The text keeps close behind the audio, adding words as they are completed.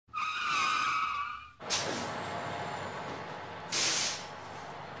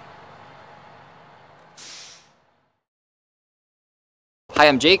Hi,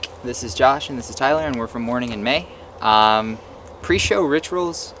 I'm Jake, this is Josh, and this is Tyler, and we're from Morning in May. Pre-show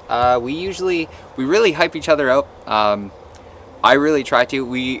rituals, we really hype each other up. I really try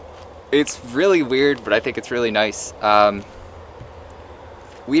to. It's really weird, but I think it's really nice.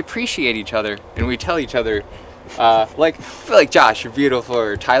 We appreciate each other, and we tell each other, I feel like Josh, you're beautiful,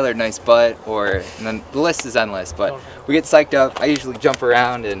 or Tyler, nice butt, and then the list is endless, but we get psyched up. I usually jump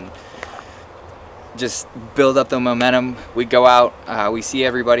around and just build up the momentum. We go out, we see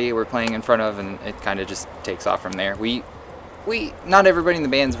everybody we're playing in front of, and it kind of just takes off from there. Not everybody in the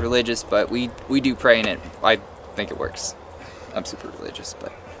band's religious, but we do pray in it. I think it works. I'm super religious,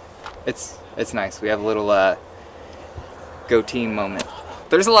 but it's nice. We have a little go team moment.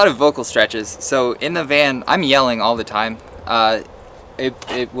 There's a lot of vocal stretches, so in the van I'm yelling all the time.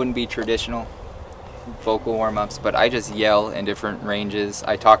 It wouldn't be traditional vocal warm-ups, but I just yell in different ranges.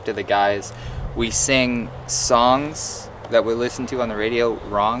 I talk to the guys. We sing songs that we listen to on the radio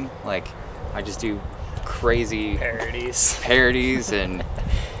wrong. Like, I just do crazy parodies, and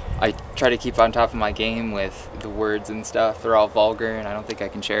I try to keep on top of my game with the words and stuff. They're all vulgar, and I don't think I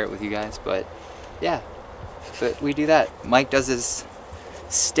can share it with you guys, but yeah. But we do that. Mike does his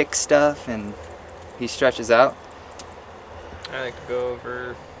stick stuff, and he stretches out. I like to go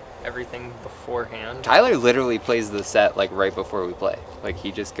over everything beforehand. Tyler literally plays the set like right before we play. Like,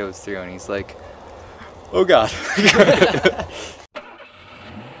 he just goes through and he's like, oh god.